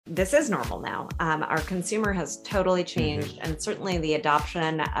this is normal now. Our consumer has totally changed, and certainly the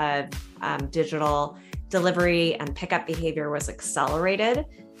adoption of digital delivery and pickup behavior was accelerated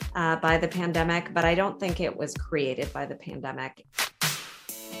by the pandemic, but I don't think it was created by the pandemic.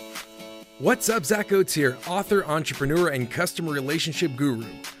 What's up, Zach Oates here, author, entrepreneur, and customer relationship guru.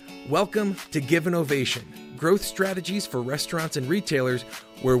 Welcome to Give Innovation, growth strategies for restaurants and retailers,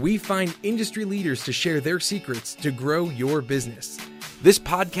 where we find industry leaders to share their secrets to grow your business. This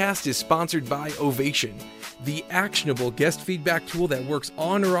podcast is sponsored by Ovation, the actionable guest feedback tool that works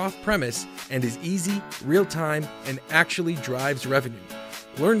on or off premise and is easy, real-time, and actually drives revenue.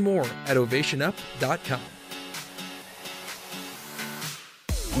 Learn more at ovationup.com.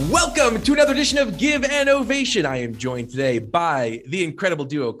 Welcome to another edition of Give an Ovation. I am joined today by the incredible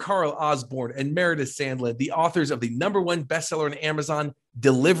duo Carl Osborne and Meredith Sandlin, the authors of the #1 bestseller on Amazon,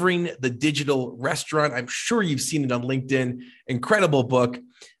 Delivering the Digital Restaurant. I'm sure you've seen it on LinkedIn. Incredible book.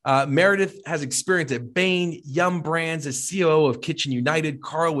 Meredith has experience at Bain, Yum Brands, as COO of Kitchen United.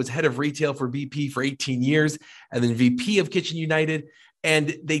 Carl was head of retail for BP for 18 years and then VP of Kitchen United.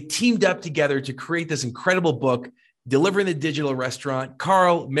 And they teamed up together to create this incredible book, Delivering the Digital Restaurant.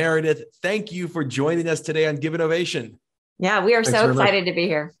 Carl, Meredith, thank you for joining us today on Give Innovation. Yeah, we are so excited to be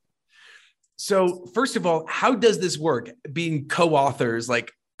here. So first of all, how does this work? Being co-authors,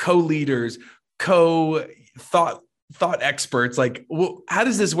 like co-leaders, co-thought experts, like how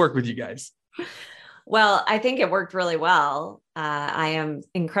does this work with you guys? Well, I think it worked really well. I am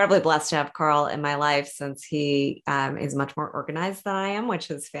incredibly blessed to have Carl in my life since he is much more organized than I am,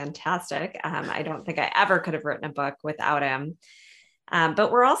 which is fantastic. I don't think I ever could have written a book without him.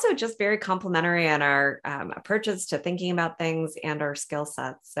 But we're also just very complementary in our approaches to thinking about things and our skill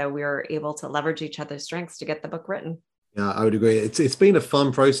sets. So we were able to leverage each other's strengths to get the book written. Yeah, I would agree. It's been a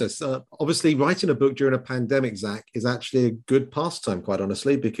fun process. Obviously, writing a book during a pandemic, Zach, is actually a good pastime, quite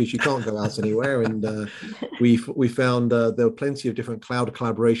honestly, because you can't go out anywhere. And we found there were plenty of different cloud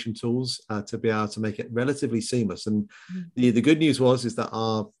collaboration tools to be able to make it relatively seamless. And the good news is that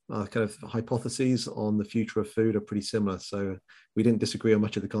our kind of hypotheses on the future of food are pretty similar. So we didn't disagree on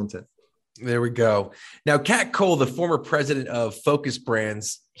much of the content. There we go. Now, Kat Cole, the former president of Focus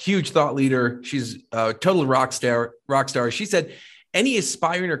Brands, huge thought leader. She's a total rock star. She said, any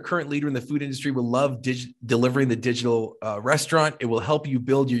aspiring or current leader in the food industry will love delivering the digital restaurant. It will help you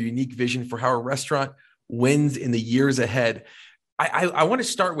build your unique vision for how a restaurant wins in the years ahead. I want to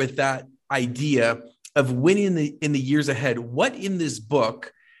start with that idea of winning in the years ahead. What in this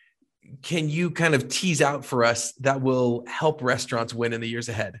book can you kind of tease out for us that will help restaurants win in the years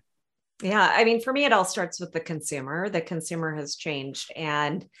ahead? Yeah, I mean, for me, it all starts with the consumer. The consumer has changed.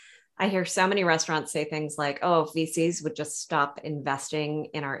 And I hear so many restaurants say things like, oh, if VCs would just stop investing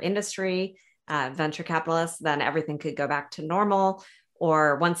in our industry, venture capitalists, then everything could go back to normal.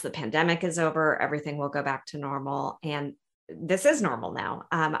 Or once the pandemic is over, everything will go back to normal. And this is normal now.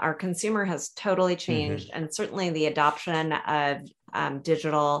 Our consumer has totally changed. And certainly the adoption of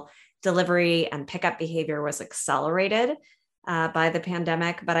digital delivery and pickup behavior was accelerated by the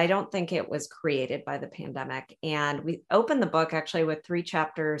pandemic, but I don't think it was created by the pandemic. And we opened the book actually with 3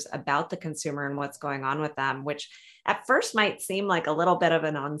 chapters about the consumer and what's going on with them, which at first might seem like a little bit of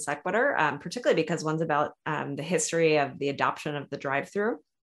a non sequitur, particularly because one's about the history of the adoption of the drive-through.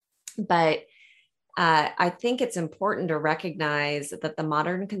 But I think it's important to recognize that the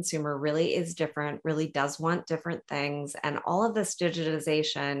modern consumer really is different, really does want different things. And all of this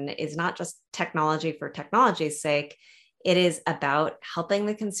digitization is not just technology for technology's sake. It is about helping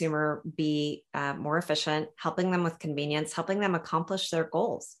the consumer be more efficient, helping them with convenience, helping them accomplish their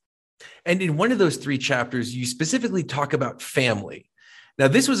goals. And in one of those 3 chapters, you specifically talk about family. Now,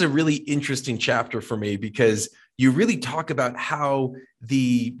 this was a really interesting chapter for me because you really talk about how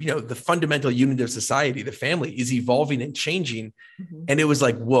the fundamental unit of society, the family, is evolving and changing. And it was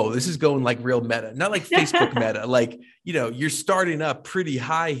like, whoa, this is going like real meta, not like Facebook meta. Like, you're starting up pretty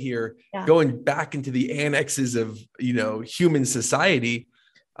high here, going back into the annexes of, human society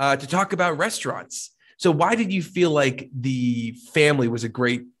to talk about restaurants. So why did you feel like the family was a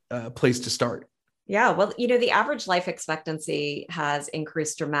great place to start? Yeah, well, the average life expectancy has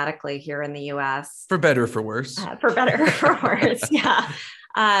increased dramatically here in the US. For better or for worse. For better or for worse, yeah.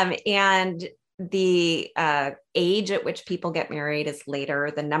 And the age at which people get married is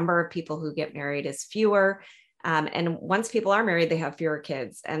later. The number of people who get married is fewer. And once people are married, they have fewer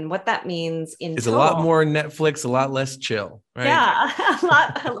kids. And what that means is a lot more Netflix, a lot less chill, right? Yeah,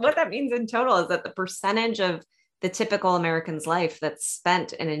 what that means in total is that the percentage of the typical American's life that's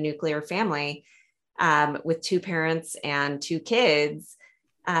spent in a nuclear family with 2 parents and 2 kids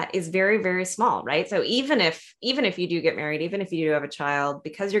is very, very small, right? So even if you do get married, even if you do have a child,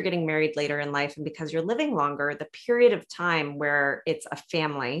 because you're getting married later in life and because you're living longer, the period of time where it's a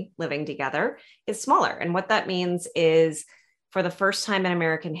family living together is smaller. And what that means is, for the first time in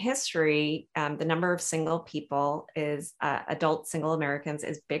American history, the number of single people is adult single Americans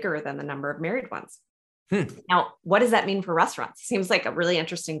is bigger than the number of married ones. Now, what does that mean for restaurants? Seems like a really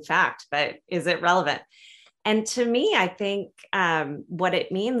interesting fact, but is it relevant? And to me, I think what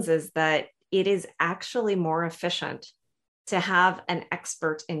it means is that it is actually more efficient to have an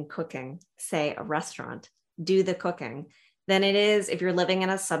expert in cooking, say a restaurant, do the cooking, than it is if you're living in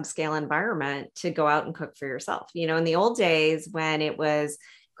a subscale environment to go out and cook for yourself. You know, in the old days when it was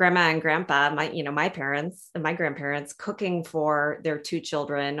grandma and grandpa, my parents and my grandparents cooking for their 2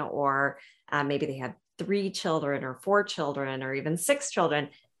 children, or maybe they had 3 children or 4 children or even 6 children,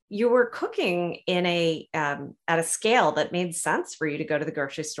 you were cooking in at a scale that made sense for you to go to the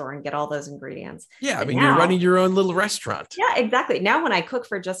grocery store and get all those ingredients. Yeah. I mean, you're running your own little restaurant. Yeah, exactly. Now, when I cook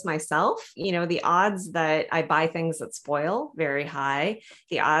for just myself, the odds that I buy things that spoil, very high.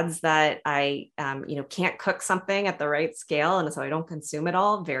 The odds that I, can't cook something at the right scale, and so I don't consume it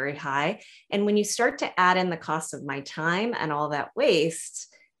all, very high. And when you start to add in the cost of my time and all that waste,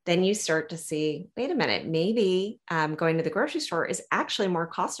 then you start to see, wait a minute, maybe going to the grocery store is actually more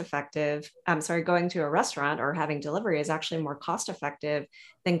cost effective. Going to a restaurant or having delivery is actually more cost effective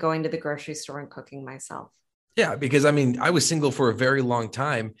than going to the grocery store and cooking myself. Yeah, because I was single for a very long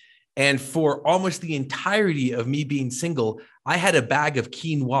time. And for almost the entirety of me being single, I had a bag of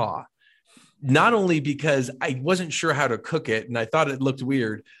quinoa. Not only because I wasn't sure how to cook it and I thought it looked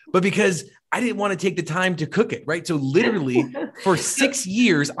weird, but because I didn't want to take the time to cook it, right? So literally for 6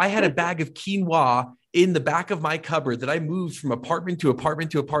 years, I had a bag of quinoa in the back of my cupboard that I moved from apartment to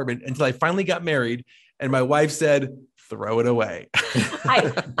apartment to apartment until I finally got married. And my wife said, throw it away.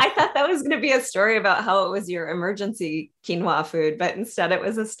 I thought that was going to be a story about how it was your emergency quinoa food, but instead it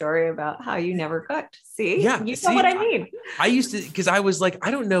was a story about how you never cooked. See, yeah, you know what I mean? I used to, because I was like,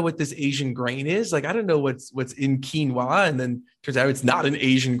 I don't know what this Asian grain is. Like, I don't know what's in quinoa. And then turns out it's not an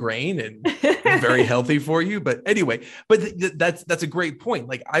Asian grain and it's very healthy for you. But anyway, that's a great point.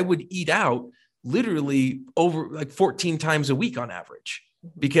 Like, I would eat out literally over like 14 times a week on average,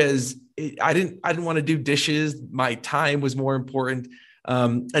 because I didn't want to do dishes. My time was more important.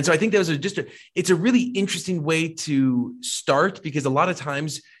 And so I think that was it's a really interesting way to start, because a lot of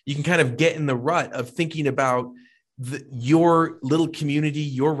times you can kind of get in the rut of thinking about your little community,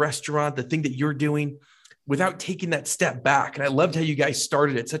 your restaurant, the thing that you're doing, without taking that step back. And I loved how you guys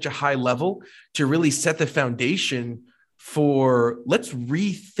started at such a high level to really set the foundation for, let's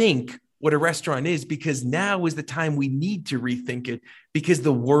rethink what a restaurant is, because now is the time we need to rethink it, because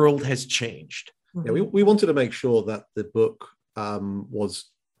the world has changed. Yeah, we wanted to make sure that the book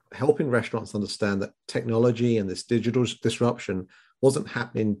was helping restaurants understand that technology and this digital disruption wasn't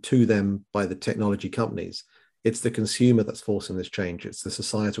happening to them by the technology companies. It's the consumer that's forcing this change. It's the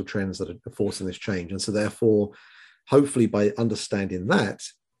societal trends that are forcing this change. And so therefore, hopefully by understanding that,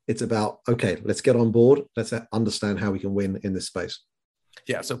 it's about, okay, let's get on board. Let's understand how we can win in this space.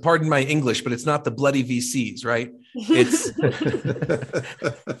 Yeah. So pardon my English, but it's not the bloody VCs, right? It's,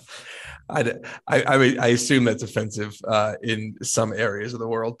 I assume that's offensive in some areas of the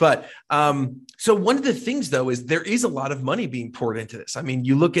world. But so one of the things, though, is there is a lot of money being poured into this. I mean,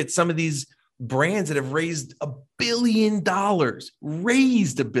 you look at some of these brands that have raised $1 billion,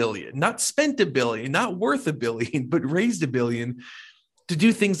 raised $1 billion, not spent $1 billion, not worth $1 billion, but raised $1 billion to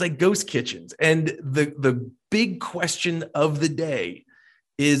do things like ghost kitchens. And the big question of the day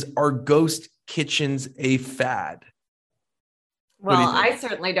is, are ghost kitchens a fad? Well, I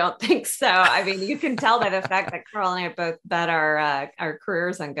certainly don't think so. I mean, you can tell by the fact that Carl and I both bet our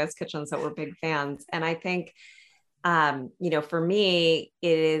careers on ghost kitchens that we're big fans. And I think, for me,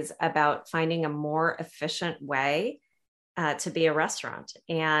 it is about finding a more efficient way to be a restaurant.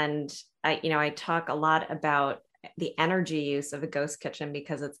 And I talk a lot about the energy use of a ghost kitchen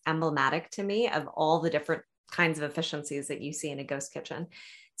because it's emblematic to me of all the different kinds of efficiencies that you see in a ghost kitchen.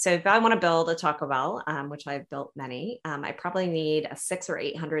 So if I want to build a Taco Bell, which I've built many, I probably need a 600 or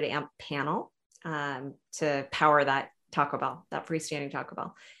 800 amp panel to power that Taco Bell, that freestanding Taco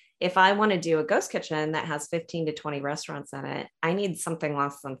Bell. If I want to do a ghost kitchen that has 15 to 20 restaurants in it, I need something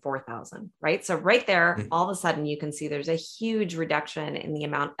less than 4,000, right? So right there, all of a sudden you can see there's a huge reduction in the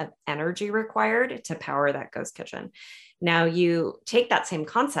amount of energy required to power that ghost kitchen. Now you take that same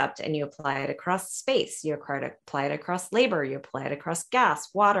concept and you apply it across space, you apply it across labor, you apply it across gas,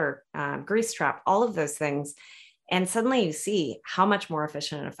 water, grease trap, all of those things. And suddenly you see how much more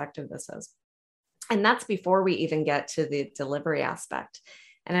efficient and effective this is. And that's before we even get to the delivery aspect.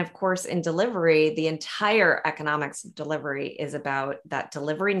 And of course, in delivery, the entire economics of delivery is about that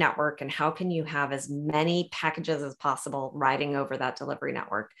delivery network and how can you have as many packages as possible riding over that delivery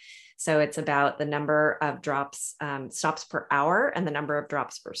network. So it's about the number of drops, stops per hour and the number of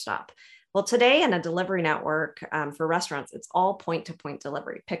drops per stop. Well, today in a delivery network for restaurants, it's all point-to-point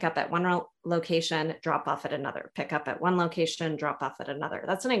delivery. Pick up at one location, drop off at another. Pick up at one location, drop off at another.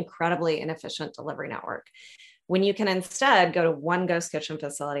 That's an incredibly inefficient delivery network. When you can instead go to one ghost kitchen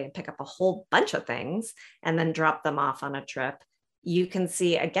facility and pick up a whole bunch of things and then drop them off on a trip, you can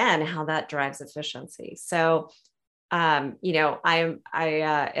see again how that drives efficiency. So I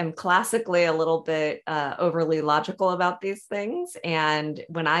am classically a little bit overly logical about these things. And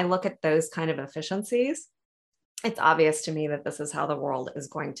when I look at those kind of efficiencies, it's obvious to me that this is how the world is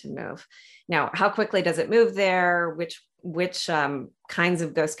going to move. Now, how quickly does it move there? Which kinds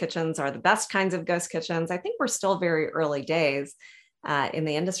of ghost kitchens are the best kinds of ghost kitchens? I think we're still very early days in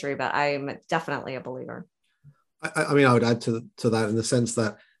the industry, but I'm definitely a believer. I mean, I would add to that in the sense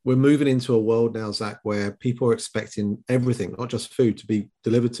that we're moving into a world now, Zach, where people are expecting everything, not just food, to be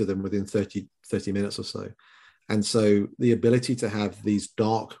delivered to them within 30 minutes or so. And so the ability to have these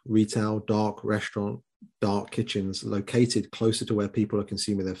dark retail, dark restaurant, dark kitchens located closer to where people are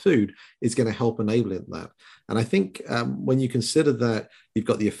consuming their food is going to help enable that. And I think when you consider that you've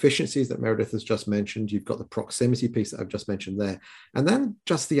got the efficiencies that Meredith has just mentioned, you've got the proximity piece that I've just mentioned there, and then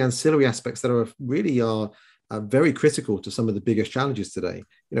just the ancillary aspects that are very critical to some of the biggest challenges today.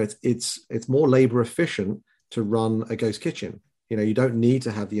 It's more labor efficient to run a ghost kitchen. You don't need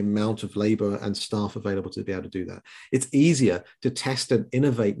to have the amount of labor and staff available to be able to do that. It's easier to test and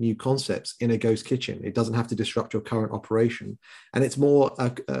innovate new concepts in a ghost kitchen. It doesn't have to disrupt your current operation. And it's more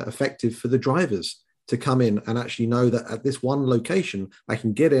effective for the drivers to come in and actually know that at this one location, I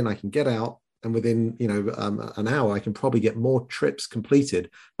can get in, I can get out, and within an hour, I can probably get more trips completed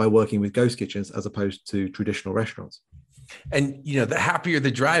by working with ghost kitchens as opposed to traditional restaurants. And the happier the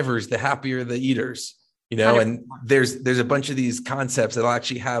drivers, the happier the eaters. And there's a bunch of these concepts that'll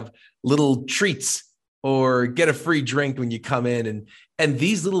actually have little treats or get a free drink when you come in. And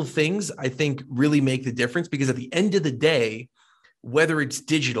these little things, I think, really make the difference, because at the end of the day, whether it's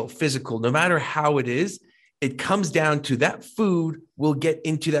digital, physical, no matter how it is, it comes down to that food will get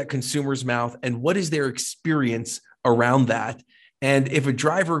into that consumer's mouth and what is their experience around that. And if a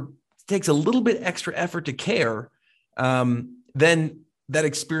driver takes a little bit extra effort to care, then that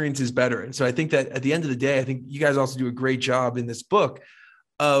experience is better. And so I think that at the end of the day, I think you guys also do a great job in this book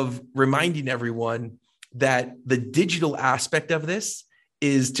of reminding everyone that the digital aspect of this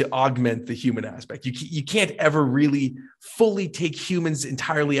is to augment the human aspect. You can't ever really fully take humans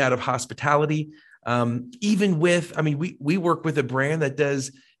entirely out of hospitality. Even with, we work with a brand that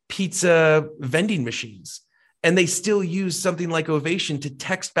does pizza vending machines, and they still use something like Ovation to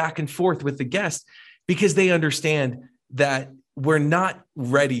text back and forth with the guest, because they understand that we're not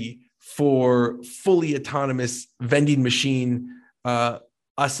ready for fully autonomous vending machine,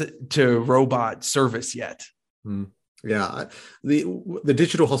 us to robot service yet. Yeah, the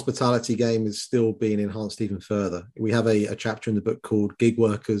digital hospitality game is still being enhanced even further. We have a chapter in the book called Gig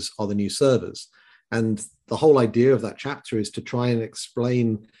Workers Are the New Servers. And the whole idea of that chapter is to try and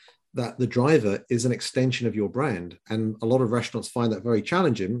explain that the driver is an extension of your brand. And a lot of restaurants find that very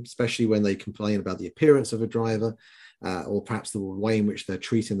challenging, especially when they complain about the appearance of a driver, or perhaps the way in which they're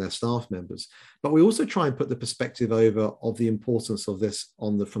treating their staff members. But we also try and put the perspective over of the importance of this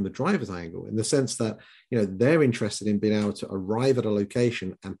from the driver's angle, in the sense that they're interested in being able to arrive at a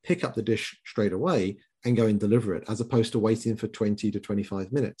location and pick up the dish straight away and go and deliver it, as opposed to waiting for 20 to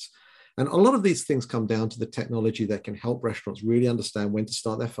 25 minutes. And a lot of these things come down to the technology that can help restaurants really understand when to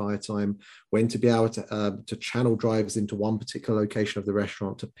start their fire time, when to be able to channel drivers into one particular location of the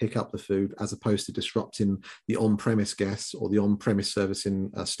restaurant to pick up the food, as opposed to disrupting the on-premise guests or the on-premise servicing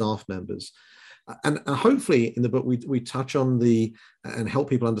staff members. And hopefully in the book, we touch on and help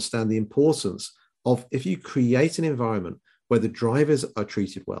people understand the importance of, if you create an environment where the drivers are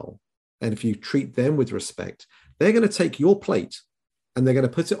treated well, and if you treat them with respect, they're going to take your plate and they're going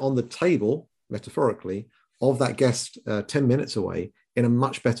to put it on the table, metaphorically, of that guest 10 minutes away in a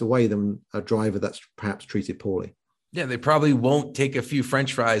much better way than a driver that's perhaps treated poorly. Yeah, they probably won't take a few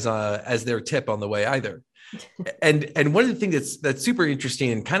French fries as their tip on the way either. And one of the things that's super interesting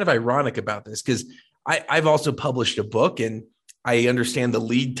and kind of ironic about this, because I've also published a book, and I understand the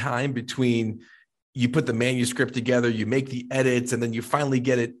lead time between you put the manuscript together, you make the edits, and then you finally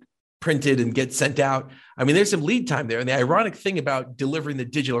get it printed and get sent out. There's some lead time there. And the ironic thing about delivering the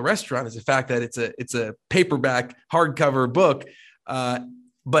digital restaurant is the fact that it's a paperback hardcover book.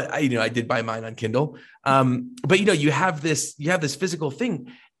 but I did buy mine on Kindle. But you have this physical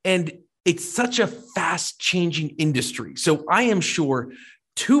thing, and it's such a fast changing industry. So I am sure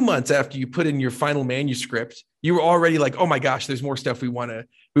 2 months after you put in your final manuscript, you were already like, oh my gosh, there's more stuff we want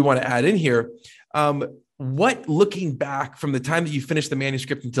to add in here. What, looking back from the time that you finished the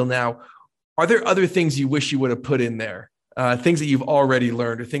manuscript until now, are there other things you wish you would have put in there? Things that you've already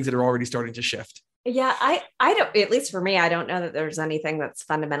learned or things that are already starting to shift? Yeah, I don't, at least for me, I don't know that there's anything that's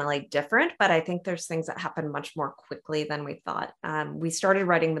fundamentally different, but I think there's things that happen much more quickly than we thought. We started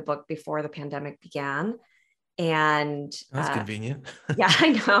writing the book before the pandemic began. And that's convenient. Yeah, I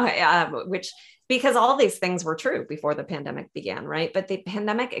know, because all these things were true before the pandemic began, right? But the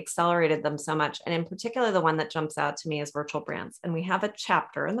pandemic accelerated them so much. And in particular, the one that jumps out to me is virtual brands. And we have a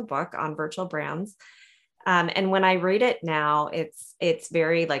chapter in the book on virtual brands. And when I read it now, it's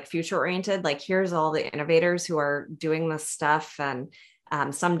very like future oriented. Like, here's all the innovators who are doing this stuff, and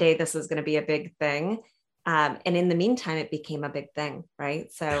someday this is going to be a big thing. And in the meantime, it became a big thing,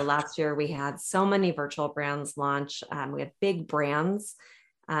 right? So last year we had so many virtual brands launch. We had big brands,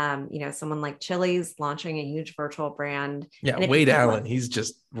 someone like Chili's launching a huge virtual brand. Yeah, Wade Allen, he's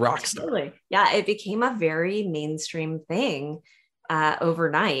just rock star. Totally. Yeah, it became a very mainstream thing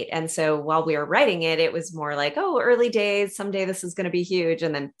overnight. And so while we were writing it, it was more like, oh, early days, someday this is going to be huge.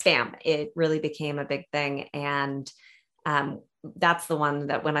 And then bam, it really became a big thing. And that's the one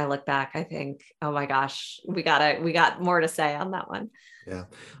that when I look back, I think, oh my gosh, we got more to say on that one. Yeah,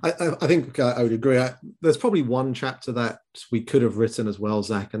 I think I would agree. There's probably one chapter that we could have written as well,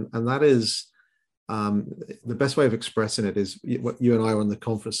 Zach, and that is the best way of expressing it is what you and I are on the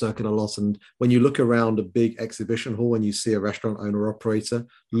conference circuit a lot. And when you look around a big exhibition hall and you see a restaurant owner operator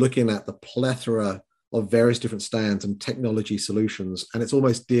looking at the plethora of various different stands and technology solutions, and it's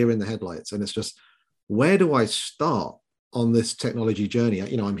almost deer in the headlights. And it's just, where do I start on this technology journey?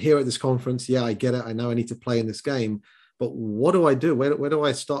 I'm here at this conference. Yeah, I get it. I know I need to play in this game, but what do I do? Where do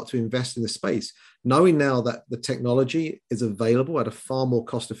I start to invest in this space? Knowing now that the technology is available at a far more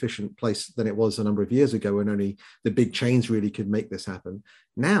cost-efficient place than it was a number of years ago, when only the big chains really could make this happen.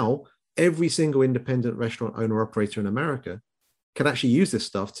 Now, every single independent restaurant owner operator in America can actually use this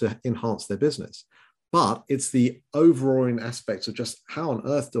stuff to enhance their business. But it's the overall aspects of just, how on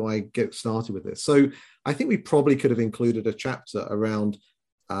earth do I get started with this? So I think we probably could have included a chapter around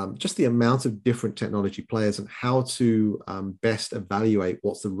just the amount of different technology players and how to best evaluate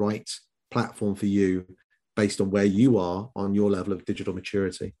what's the right platform for you based on where you are on your level of digital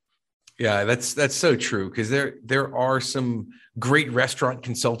maturity. Yeah, that's so true, because there are some great restaurant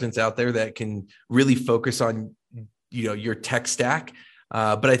consultants out there that can really focus on your tech stack.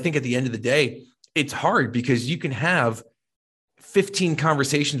 But I think at the end of the day, it's hard because you can have 15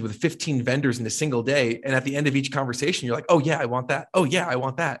 conversations with 15 vendors in a single day. And at the end of each conversation, you're like, oh yeah, I want that. Oh yeah, I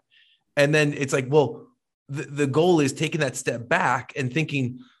want that. And then it's like, well, the goal is taking that step back and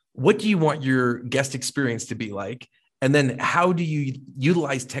thinking, what do you want your guest experience to be like? And then how do you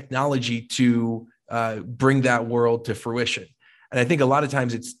utilize technology to bring that world to fruition? And I think a lot of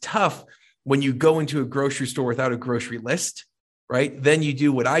times it's tough when you go into a grocery store without a grocery list, right? Then you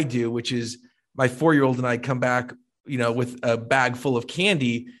do what I do, which is my 4-year-old and I come back, with a bag full of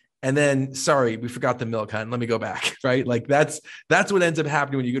candy, and then, sorry, we forgot the milk, hon. Let me go back, right? Like that's what ends up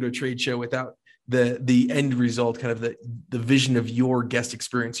happening when you go to a trade show without the end result, kind of the vision of your guest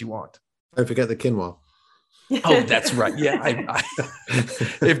experience you want. Don't forget the quinoa. Oh, that's right. Yeah.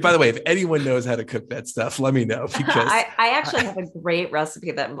 By the way, if anyone knows how to cook that stuff, let me know, because I actually have a great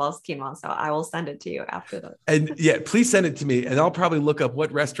recipe that involves quinoa, so I will send it to you after that. And yeah, please send it to me, and I'll probably look up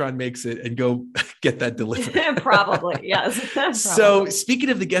what restaurant makes it and go get that delivered. Probably, yes. Probably. So speaking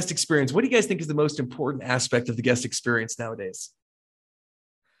of the guest experience, what do you guys think is the most important aspect of the guest experience nowadays?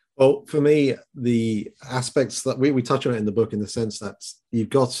 Well, for me, the aspects that we touch on it in the book, in the sense that you've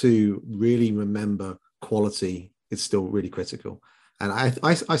got to really remember quality is still really critical. And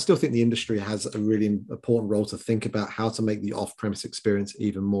I still think the industry has a really important role to think about how to make the off-premise experience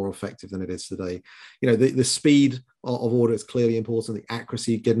even more effective than it is today. The speed of order is clearly important. The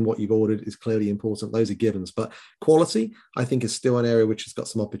accuracy, getting what you've ordered, is clearly important. Those are givens. But quality, I think, is still an area which has got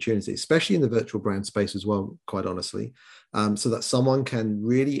some opportunity, especially in the virtual brand space as well, quite honestly, so that someone can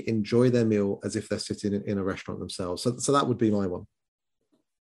really enjoy their meal as if they're sitting in a restaurant themselves. So that would be my one.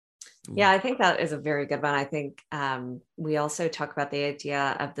 Yeah, I think that is a very good one. I think we also talk about the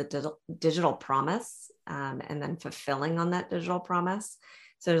idea of the digital promise and then fulfilling on that digital promise.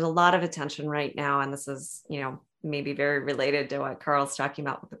 So there's a lot of attention right now, and this is, maybe very related to what Carl's talking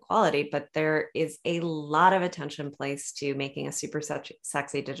about with the quality, but there is a lot of attention placed to making a super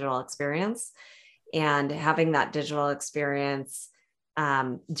sexy digital experience, and having that digital experience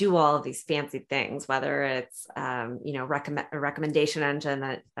do all of these fancy things, whether it's, a recommendation engine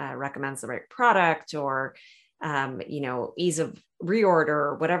that recommends the right product, or, ease of reorder,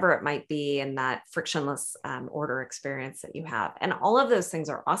 or whatever it might be, and that frictionless order experience that you have. And all of those things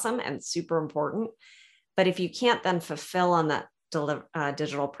are awesome and super important. But if you can't then fulfill on that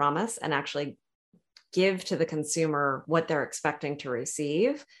digital promise and actually give to the consumer what they're expecting to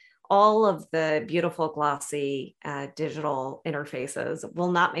receive, all of the beautiful, glossy digital interfaces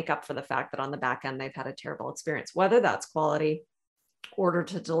will not make up for the fact that on the back end, they've had a terrible experience, whether that's quality, order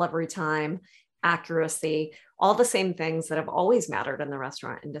to delivery time, accuracy, all the same things that have always mattered in the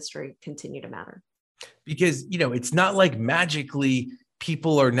restaurant industry continue to matter. Because, it's not like magically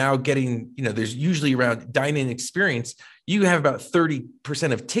people are now getting, there's usually around dine-in experience, you have about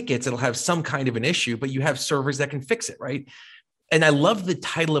 30% of tickets that'll have some kind of an issue, but you have servers that can fix it, right? And I love the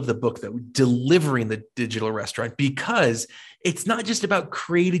title of the book, though, Delivering the Digital Restaurant, because it's not just about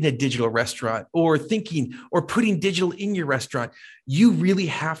creating a digital restaurant or thinking or putting digital in your restaurant. You really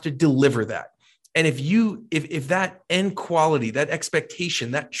have to deliver that. And if that end quality, that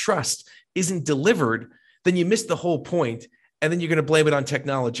expectation, that trust isn't delivered, then you miss the whole point. And then you're going to blame it on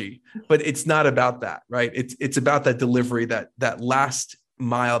technology, but it's not about that, right? It's about that delivery, that last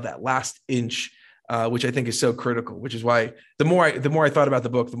mile, that last inch, which I think is so critical, which is why the more I thought about the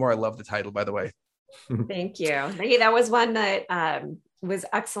book, the more I love the title, by the way. Thank you. That was one that was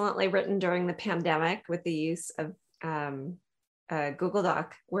excellently written during the pandemic with the use of Google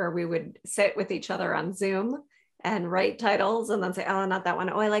Doc, where we would sit with each other on Zoom and write titles and then say, oh, not that one.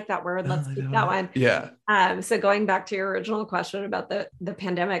 Oh, I like that word. Let's keep that one. Yeah. So going back to your original question about the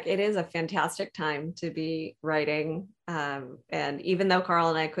pandemic, it is a fantastic time to be writing. And even though Carl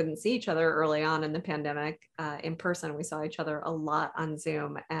and I couldn't see each other early on in the pandemic in person, we saw each other a lot on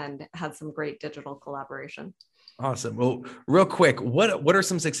Zoom and had some great digital collaboration. Awesome. Well, real quick, what are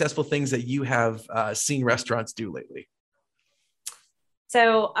some successful things that you have seen restaurants do lately?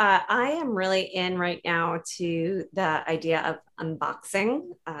 So I am really in right now to the idea of unboxing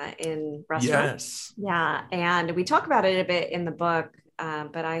in restaurants. Yes. Yeah. And we talk about it a bit in the book,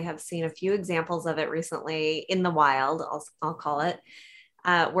 but I have seen a few examples of it recently in the wild, I'll call it,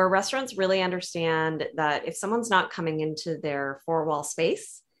 where restaurants really understand that if someone's not coming into their four-wall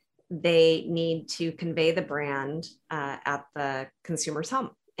space, they need to convey the brand at the consumer's home.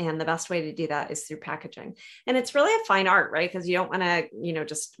 And the best way to do that is through packaging. And it's really a fine art, right? Because you don't want to,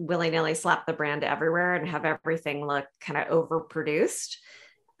 just willy-nilly slap the brand everywhere and have everything look kind of overproduced.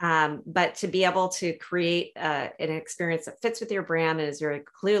 But to be able to create an experience that fits with your brand and is very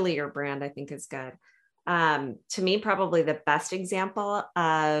clearly your brand, I think is good. To me, probably the best example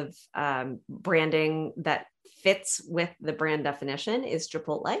of branding that fits with the brand definition is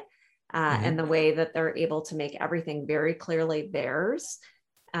Chipotle, and the way that they're able to make everything very clearly theirs.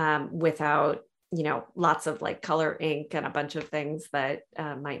 Without, lots of like color ink and a bunch of things that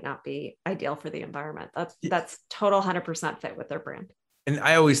might not be ideal for the environment. That's total 100% fit with their brand. And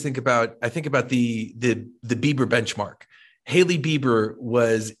I always think about the Bieber benchmark. Hailey Bieber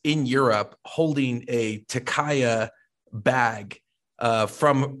was in Europe holding a Takaya bag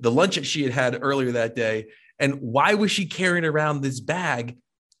from the lunch that she had earlier that day. And why was she carrying around this bag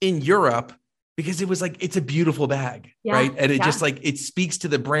in Europe? Because it was like, it's a beautiful bag, right? And it just it speaks to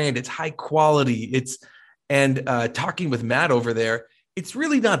the brand. It's high quality. Talking with Matt over there, it's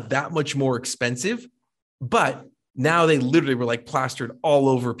really not that much more expensive, but now they literally were like plastered all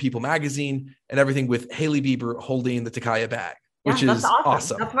over People magazine and everything with Hailey Bieber holding the Takaya bag, which is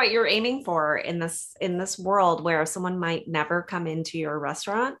awesome. That's what you're aiming for in this world where someone might never come into your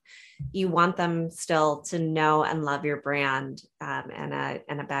restaurant. You want them still to know and love your brand, and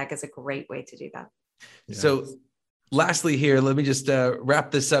a bag is a great way to do that. Yeah. So lastly here, let me just wrap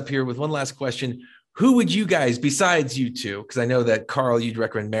this up here with one last question. Who would you guys, besides you two, because I know that Carl, you'd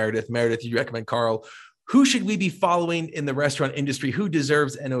recommend Meredith, you'd recommend Carl, who should we be following in the restaurant industry? Who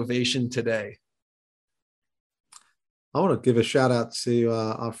deserves an ovation today? I want to give a shout out to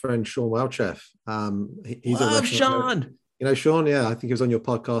our friend Sean Welchef. He's a restaurant. Sean. Sean, yeah, I think he was on your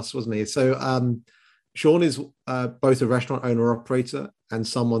podcast, wasn't he? So Sean is both a restaurant owner operator and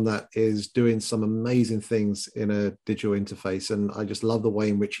someone that is doing some amazing things in a digital interface. And I just love the way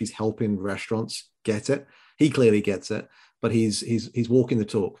in which he's helping restaurants get it. He clearly gets it, but he's walking the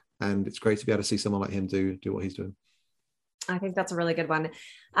talk. And it's great to be able to see someone like him do what he's doing. I think that's a really good one.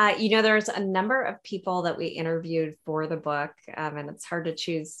 There's a number of people that we interviewed for the book, and it's hard to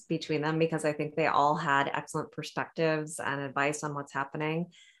choose between them because I think they all had excellent perspectives and advice on what's happening.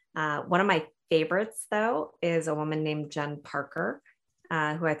 One of my favorites, though, is a woman named Jen Parker.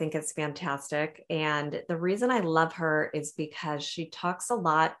 who I think is fantastic. And the reason I love her is because she talks a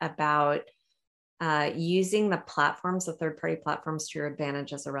lot about using the platforms, the third-party platforms, to your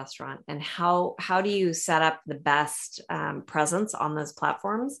advantage as a restaurant, and how do you set up the best presence on those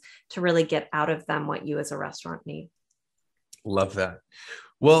platforms to really get out of them what you as a restaurant need. Love that.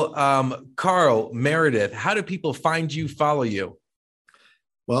 Well, Carl, Meredith, how do people find you, follow you?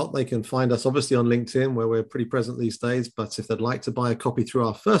 Well, they can find us obviously on LinkedIn, where we're pretty present these days. But if they'd like to buy a copy through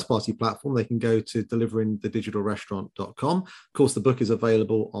our first-party platform, they can go to deliveringthedigitalrestaurant.com. Of course, the book is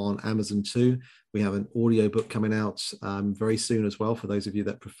available on Amazon too. We have an audio book coming out very soon as well, for those of you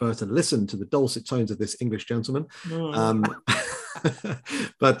that prefer to listen to the dulcet tones of this English gentleman.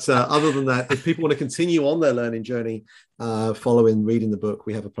 But other than that, if people want to continue on their learning journey following reading the book,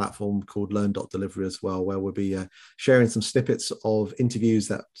 we have a platform called Learn.Delivery as well, where we'll be sharing some snippets of interviews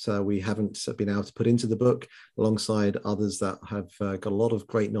that we haven't been able to put into the book, alongside others that have got a lot of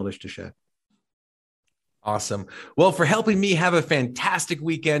great knowledge to share. Awesome. Well, for helping me have a fantastic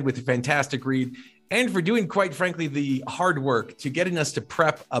weekend with a fantastic read, and for doing, quite frankly, the hard work to getting us to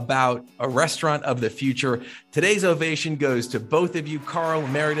prep about a restaurant of the future, today's ovation goes to both of you. Carl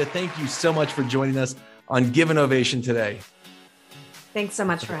and Meredith, thank you so much for joining us on Give an Ovation today. Thanks so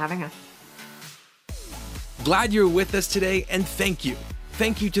much for having us. Glad you're with us today, and thank you.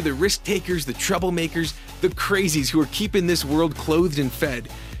 Thank you to the risk takers, the troublemakers, the crazies who are keeping this world clothed and fed.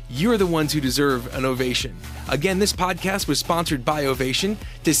 You're the ones who deserve an ovation. Again, this podcast was sponsored by Ovation.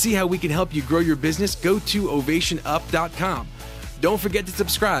 To see how we can help you grow your business, go to ovationup.com. Don't forget to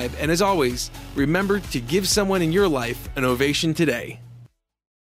subscribe, and as always, remember to give someone in your life an ovation today.